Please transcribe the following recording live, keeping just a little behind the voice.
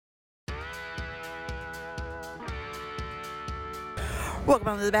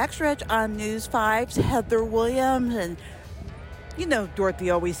Welcome to the Backstretch on News 5's Heather Williams. And you know, Dorothy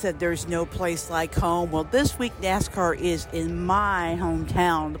always said there's no place like home. Well, this week NASCAR is in my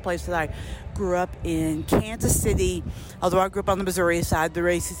hometown, the place that I grew up in, Kansas City. Although I grew up on the Missouri side, the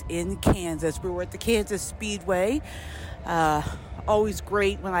race is in Kansas. We were at the Kansas Speedway. Always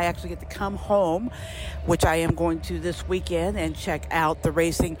great when I actually get to come home, which I am going to this weekend, and check out the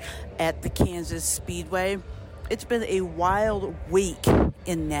racing at the Kansas Speedway. It's been a wild week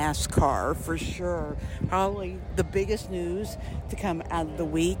in NASCAR for sure. Probably the biggest news to come out of the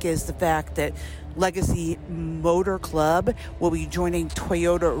week is the fact that Legacy Motor Club will be joining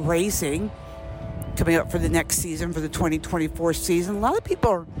Toyota Racing coming up for the next season, for the 2024 season. A lot of people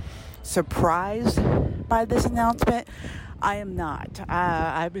are surprised by this announcement. I am not.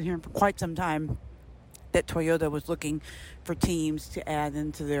 I've been hearing for quite some time that Toyota was looking for teams to add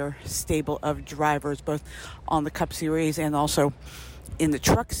into their stable of drivers, both on the Cup Series and also in the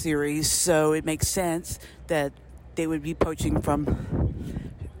Truck Series. So it makes sense that they would be poaching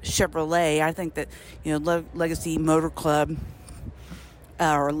from Chevrolet. I think that, you know, Legacy Motor Club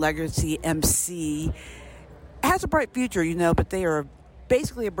or Legacy MC has a bright future, you know, but they are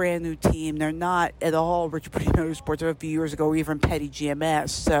basically a brand new team. They're not at all Richard Petty Motorsports a few years ago, or even Petty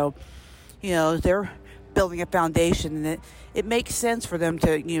GMS. So, you know, they're building a foundation, and it makes sense for them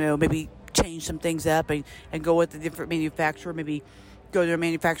to, you know, maybe change some things up and go with a different manufacturer, maybe go to a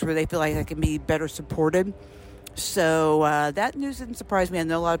manufacturer where they feel like they can be better supported. So that news didn't surprise me. I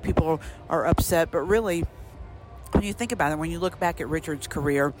know a lot of people are upset, but really, when you think about it, when you look back at Richard's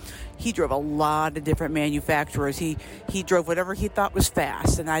career, he drove a lot of different manufacturers. He drove whatever he thought was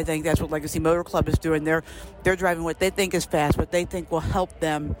fast, and I think that's what Legacy Motor Club is doing. They're driving what they think is fast, what they think will help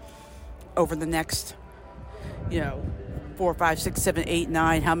them over the next, you know, 4, 5, 6, 7, 8,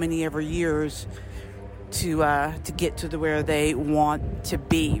 9, how many ever years to get to where they want to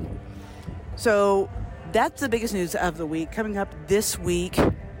be. So that's the biggest news of the week. Coming up this week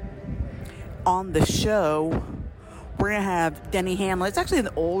on the show, we're going to have Denny Hamlin. It's actually an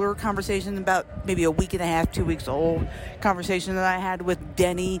older conversation, about maybe a week and a half, 2 weeks old conversation that I had with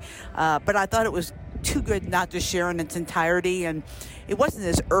Denny. But I thought it was too good not to share in its entirety, and it wasn't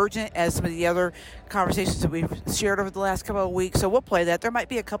as urgent as some of the other conversations that we've shared over the last couple of weeks. So we'll play that. There might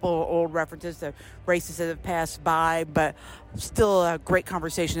be a couple of old references to races that have passed by, but still a great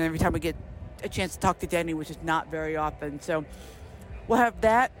conversation every time we get a chance to talk to Denny, which is not very often. So we'll have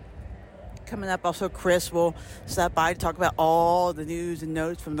that coming up. Also, Chris will stop by to talk about all the news and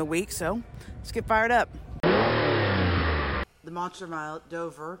notes from the week. So let's get fired up. The Monster Mile at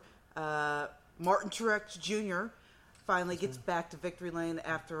Dover. Martin Truex Jr. finally gets back to victory lane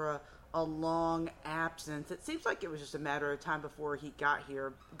after a long absence. It seems like it was just a matter of time before he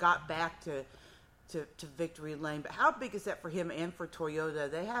got back to victory lane. But how big is that for him and for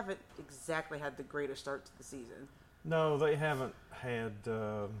Toyota? They haven't exactly had the greatest start to the season. No, they haven't had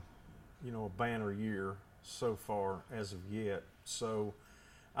a banner year so far as of yet. So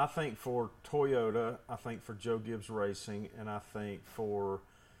I think for Toyota, I think for Joe Gibbs Racing, and I think for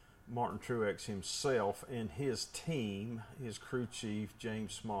Martin Truex himself and his team, his crew chief,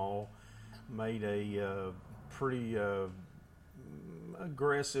 James Small, made a pretty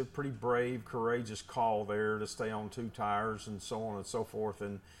aggressive, pretty brave, courageous call there to stay on 2 tires and so on and so forth.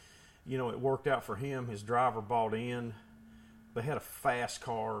 And, you know, it worked out for him. His driver bought in. They had a fast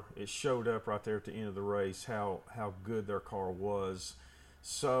car. It showed up right there at the end of the race how good their car was.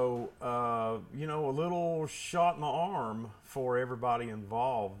 So, a little shot in the arm for everybody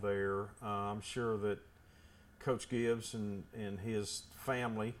involved there. I'm sure that Coach Gibbs and his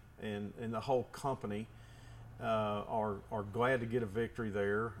family and the whole company are glad to get a victory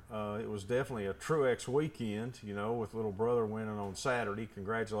there. It was definitely a Truex weekend, you know, with little brother winning on Saturday.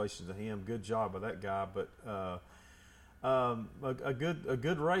 Congratulations to him. Good job by that guy. But a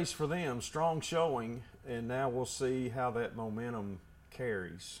good race for them, strong showing, and now we'll see how that momentum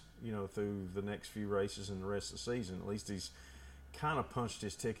carries, you know, through the next few races and the rest of the season. At least he's kind of punched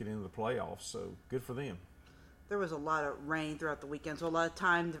his ticket into the playoffs, so good for them. There was a lot of rain throughout the weekend, so a lot of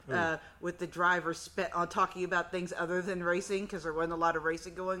time with the drivers spent on talking about things other than racing, because there wasn't a lot of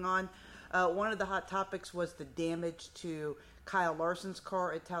racing going on. One of the hot topics was the damage to Kyle Larson's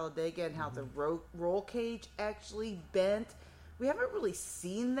car at Talladega and how the roll cage actually bent. We haven't really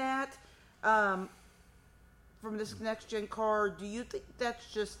seen that from this next-gen car. Do you think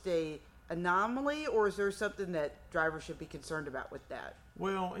that's just a anomaly, or is there something that drivers should be concerned about with that?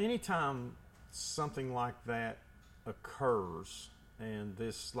 Well, anytime something like that occurs, and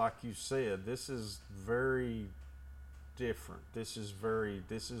this, like you said, this is very different. This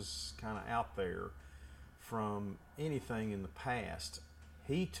is kind of out there from anything in the past.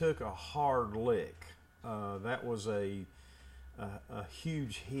 he took a hard lick. That was a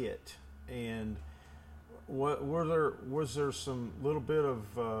huge hit, and was there some little bit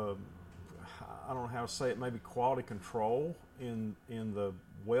of I don't know how to say it, maybe quality control in the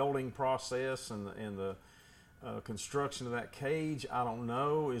welding process and the construction of that cage? I don't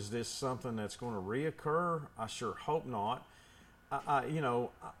know. Is this something that's going to reoccur? I sure hope not.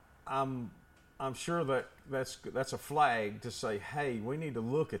 I'm sure that's a flag to say, hey, we need to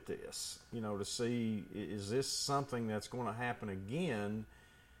look at this, to see, is this something that's going to happen again,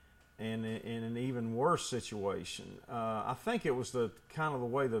 and in an even worse situation. I think it was the kind of the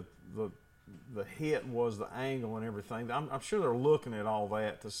way the hit was, the angle and everything. I'm sure they're looking at all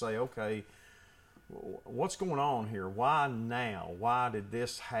that to say, okay, what's going on here? Why now? Why did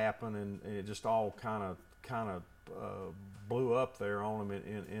this happen? And it just all kind of blew up there on them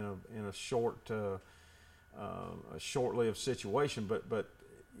in a short-lived situation. But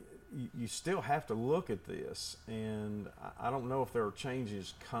you still have to look at this, and I don't know if there are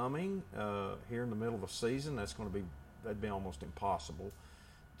changes coming here in the middle of the season. That'd be almost impossible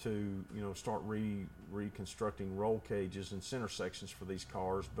to start reconstructing roll cages and center sections for these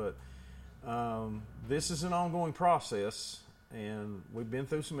cars. But this is an ongoing process, and we've been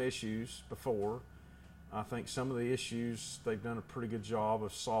through some issues before. I think some of the issues they've done a pretty good job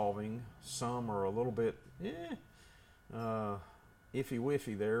of solving. Some are a little bit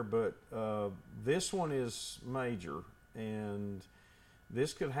iffy-wiffy there, but this one is major, and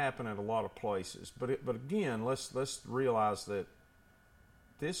this could happen at a lot of places. But again, let's realize that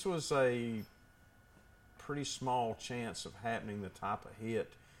this was a pretty small chance of happening, the type of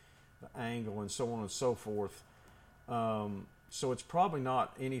hit, the angle, and so on and so forth. So it's probably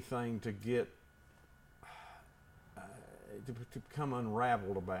not anything to get to become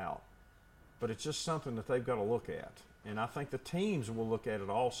unraveled about, but it's just something that they've got to look at, and I think the teams will look at it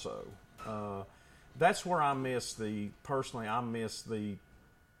also. That's where I miss the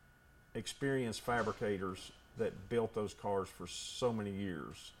experienced fabricators that built those cars for so many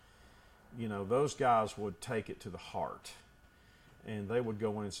years. Those guys would take it to the heart, and they would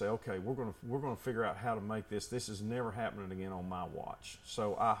go in and say, okay, we're going to figure out how to make this. This is never happening again on my watch.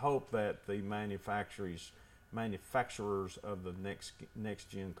 So I hope that the manufacturers of the next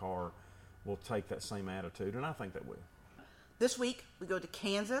gen car will take that same attitude, and I think they will. This week we go to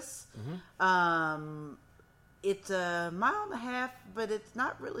Kansas. Mm-hmm. It's a mile and a half, but it's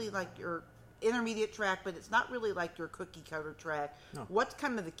not really like your intermediate track, but it's not really like your cookie cutter track. No. What's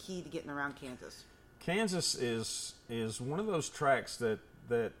kind of the key to getting around Kansas? Kansas is one of those tracks that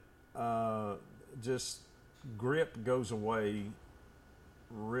just grip goes away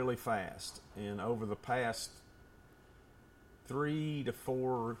really fast, and over the past 3 to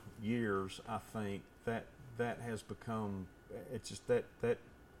 4 years, I think that has become it's just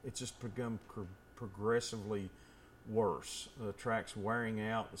become progressively worse. The track's wearing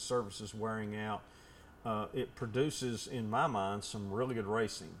out, the surface is wearing out. It produces, in my mind, some really good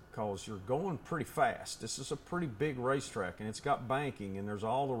racing because you're going pretty fast. This is a pretty big racetrack, and it's got banking, and there's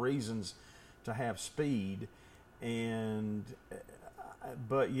all the reasons to have speed,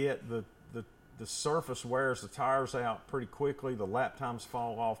 but yet the surface wears the tires out pretty quickly. The lap times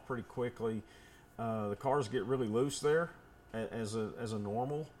fall off pretty quickly. The cars get really loose there as a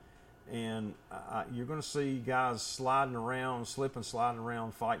normal, and you're going to see guys sliding around, sliding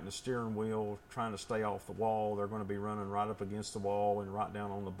around, fighting the steering wheel, trying to stay off the wall. They're going to be running right up against the wall and right down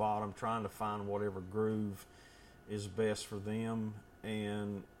on the bottom, trying to find whatever groove is best for them.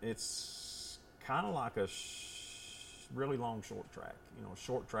 And it's kind of like a really long short track, a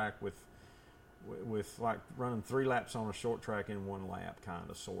short track with like running 3 laps on a short track in 1 lap, kind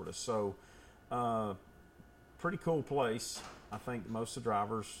of, sort of. So, pretty cool place. I think most of the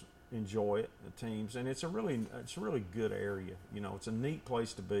drivers enjoy it, the teams, and it's a really good area. It's a neat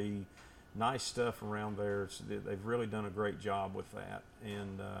place to be. Nice stuff around there. They've really done a great job with that,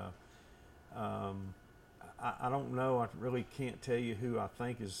 and I don't know. I really can't tell you who I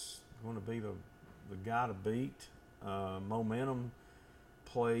think is going to be the guy to beat. Momentum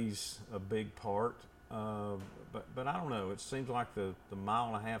plays a big part, but I don't know. It seems like the mile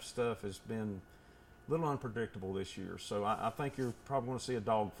and a half stuff has been a little unpredictable this year. So I think you're probably going to see a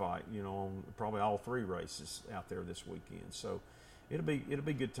dogfight, on probably all 3 races out there this weekend. So it'll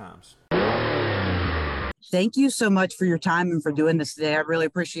be good times. Thank you so much for your time and for doing this today. I really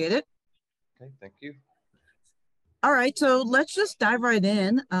appreciate it. Okay, thank you. All right, so let's just dive right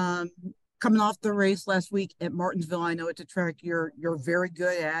in. Coming off the race last week at Martinsville, I know it's a track you're very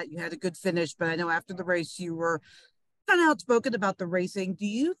good at. You had a good finish, but I know after the race you were kind of outspoken about the racing. Do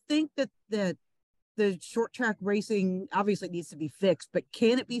you think that the short track racing obviously needs to be fixed, but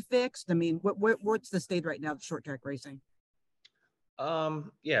can it be fixed? I mean, what's the state right now of short track racing?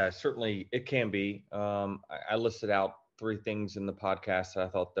 Yeah, certainly it can be. I listed out three things in the podcast that I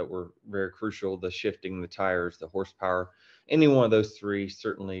thought that were very crucial: the shifting, the tires, the horsepower. Any one of those three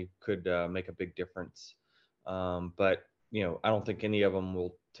certainly could make a big difference. But I don't think any of them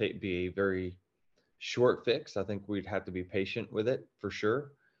will be a very short fix. I think we'd have to be patient with it for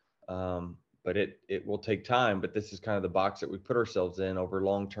sure. But it will take time. But this is kind of the box that we put ourselves in over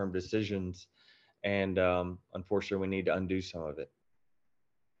long-term decisions, and unfortunately, we need to undo some of it.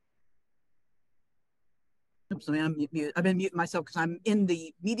 Oops, I mean, I'm mute. I've been muting myself because I'm in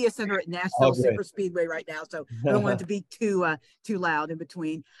the media center at All Nashville good. Super Speedway right now, so I don't want it to be too loud in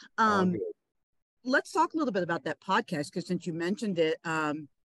between. All good. Let's talk a little bit about that podcast, because since you mentioned it,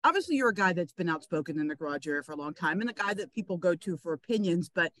 obviously you're a guy that's been outspoken in the garage area for a long time and a guy that people go to for opinions.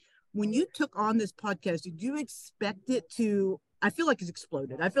 But when you took on this podcast, did you expect it to? I feel like it's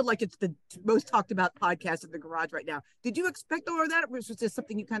exploded. I feel like it's the most talked about podcast in the garage right now. Did you expect all of that, or was it just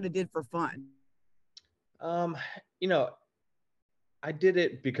something you kind of did for fun? Um, you know, I did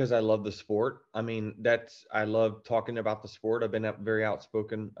it because I love the sport. I mean, I love talking about the sport. I've been very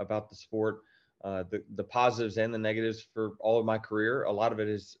outspoken about the sport, the positives and the negatives for all of my career. A lot of it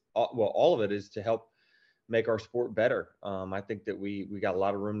is, all of it is to help make our sport better. I think that we got a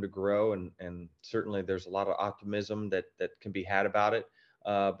lot of room to grow, and certainly there's a lot of optimism that can be had about it.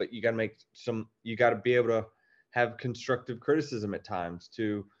 But you got to be able to have constructive criticism at times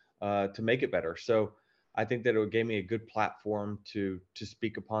to make it better. So I think that it gave me a good platform to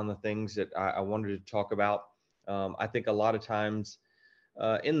speak upon the things that I wanted to talk about. I think a lot of times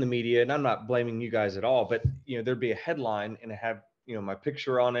in the media, and I'm not blaming you guys at all, but there'd be a headline and it have my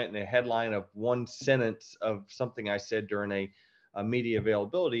picture on it and a headline of one sentence of something I said during a media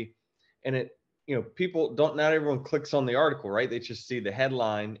availability, and it people don't, not everyone clicks on the article, right? They just see the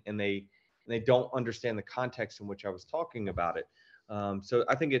headline and they don't understand the context in which I was talking about it. So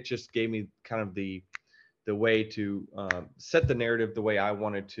I think it just gave me kind of the way to set the narrative the way I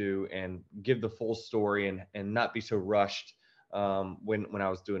wanted to and give the full story and not be so rushed when I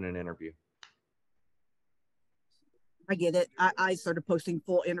was doing an interview. I get it. I started posting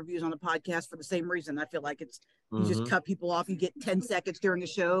full interviews on the podcast for the same reason. I feel like you just cut people off. You get 10 seconds during the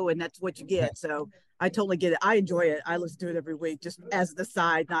show, and that's what you get. So I totally get it. I enjoy it. I listen to it every week, just as the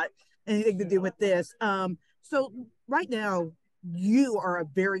side, not anything to do with this. So right now, you are a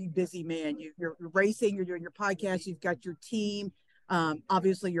very busy man. You're racing, you're doing your podcast, you've got your team,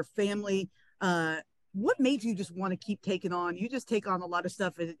 obviously your family. What made you just want to keep taking on? You just take on a lot of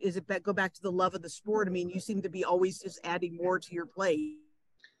stuff. Is it go back to the love of the sport? I mean, you seem to be always just adding more to your plate.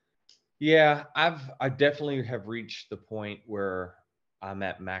 Yeah, I definitely have reached the point where I'm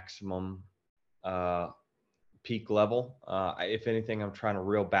at maximum peak level. If anything, I'm trying to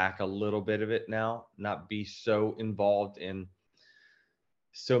reel back a little bit of it now, not be so involved in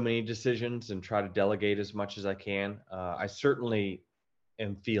so many decisions and try to delegate as much as I can. I certainly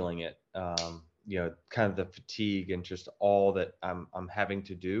am feeling it. Kind of the fatigue and just all that I'm having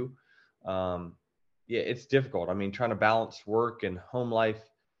to do. Yeah, it's difficult. I mean, trying to balance work and home life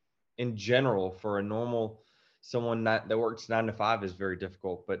in general for a normal someone that works 9 to 5 is very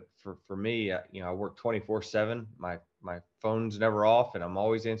difficult. But for me, I work 24/7. My phone's never off, and I'm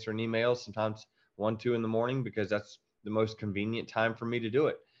always answering emails. Sometimes 1, 2 in the morning because that's the most convenient time for me to do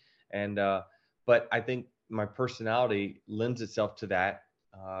it. And but I think my personality lends itself to that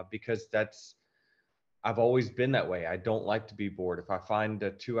because I've always been that way. I don't like to be bored. If I find a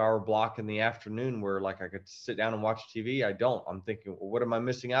 2-hour block in the afternoon where like I could sit down and watch TV, I don't. I'm thinking, well, what am I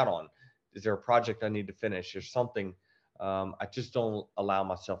missing out on? Is there a project I need to finish or something? I just don't allow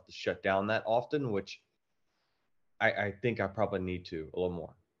myself to shut down that often, which I think I probably need to a little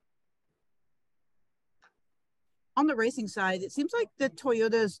more. On the racing side, it seems like the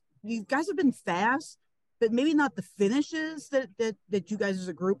Toyotas, you guys have been fast, but maybe not the finishes that you guys as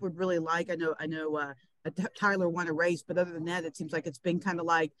a group would really like. I know Tyler won a race, but other than that, it seems like it's been kind of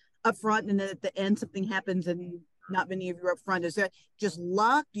like up front, and then at the end something happens and not many of you are up front. Is that just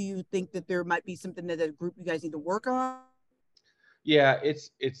luck? Do you think that there might be something that a group you guys need to work on? Yeah,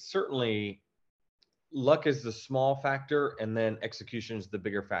 it's certainly luck is the small factor, and then execution is the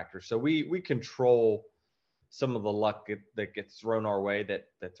bigger factor. So we control some of the luck that gets thrown our way that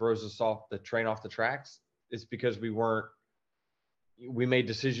throws us off the train, off the tracks. Is because we made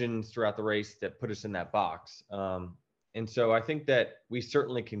decisions throughout the race that put us in that box. And so I think that we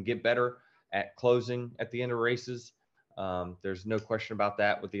certainly can get better at closing at the end of races. There's no question about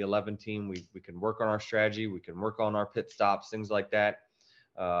that. With the 11 team, we can work on our strategy. We can work on our pit stops, things like that.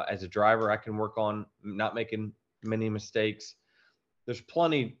 As a driver, I can work on not making many mistakes. There's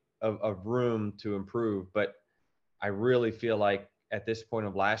plenty of room to improve, but I really feel like at this point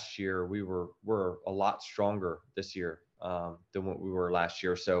of last year, we're a lot stronger this year than what we were last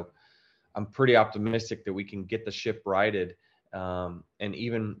year. So I'm pretty optimistic that we can get the ship righted. And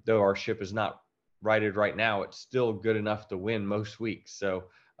even though our ship is not righted right now, it's still good enough to win most weeks. So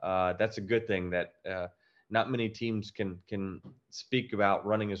that's a good thing that not many teams can speak about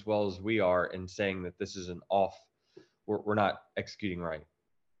running as well as we are and saying that this is we're not executing right.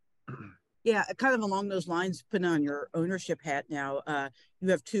 Yeah, kind of along those lines, putting on your ownership hat now, you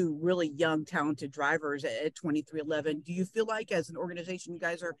have two really young, talented drivers at 23-11. Do you feel like as an organization, you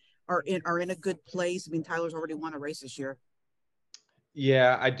guys are in a good place? I mean, Tyler's already won a race this year.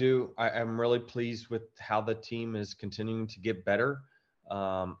 Yeah, I do. I'm really pleased with how the team is continuing to get better.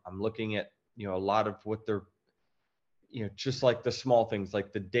 I'm looking at, a lot of what they're, just like the small things,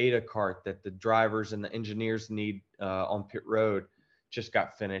 like the data cart that the drivers and the engineers need on pit road just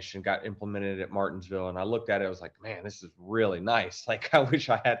got finished and got implemented at Martinsville. And I looked at it, I was like, man, this is really nice. Like, I wish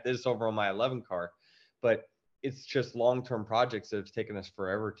I had this over on my 11 car, but it's just long-term projects that have taken us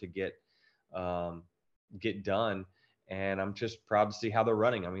forever to get done. And I'm just proud to see how they're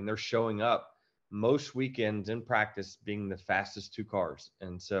running. I mean, they're showing up most weekends in practice being the fastest two cars.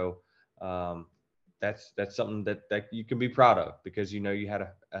 And so that's something that you can be proud of, because you had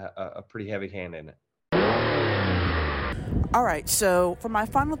a pretty heavy hand in it. All right, so for my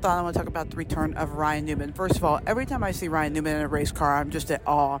final thought, I want to talk about the return of Ryan Newman. First of all, every time I see Ryan Newman in a race car, I'm just at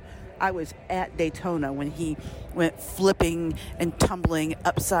awe. I was at Daytona when he went flipping and tumbling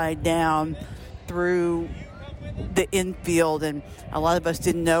upside down through the infield, and a lot of us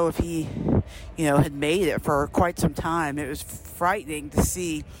didn't know if he, had made it for quite some time. It was frightening to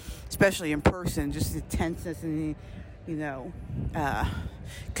see, especially in person, just the tenseness and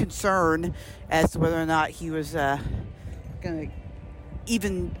concern as to whether or not he was going to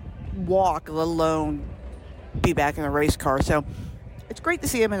even walk, let alone be back in a race car. So it's great to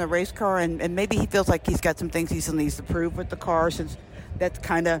see him in a race car, and maybe he feels like he's got some things he still needs to prove with the car, since that's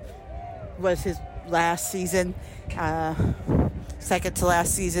kind of was his last season, second to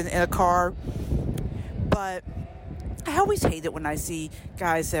last season in a car. But I always hate it when I see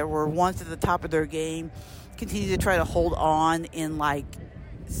guys that were once at the top of their game continue to try to hold on in like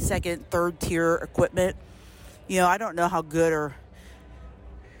second, third tier equipment. I don't know how good or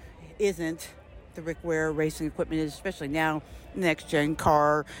isn't the Rick Ware racing equipment is, especially now, next gen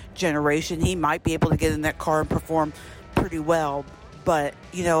car generation. He might be able to get in that car and perform pretty well. But,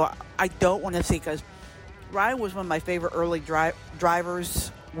 I don't want to see, because Ryan was one of my favorite early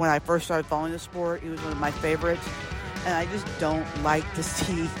drivers when I first started following the sport. He was one of my favorites. And I just don't like to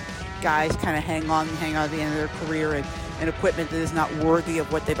see guys kind of hang on at the end of their career and equipment that is not worthy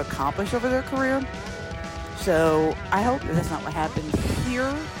of what they've accomplished over their career. So I hope that's not what happened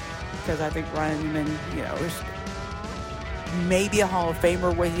here, because I think Ryan Newman, is maybe a Hall of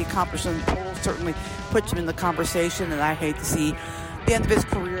Famer. What he accomplished in the polls certainly puts him in the conversation, and I hate to see the end of his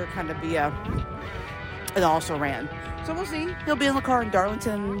career kind of be an also-ran. So we'll see. He'll be in the car in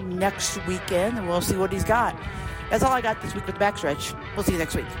Darlington next weekend, and we'll see what he's got. That's all I got this week with Backstretch. We'll see you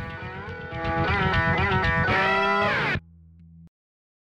next week.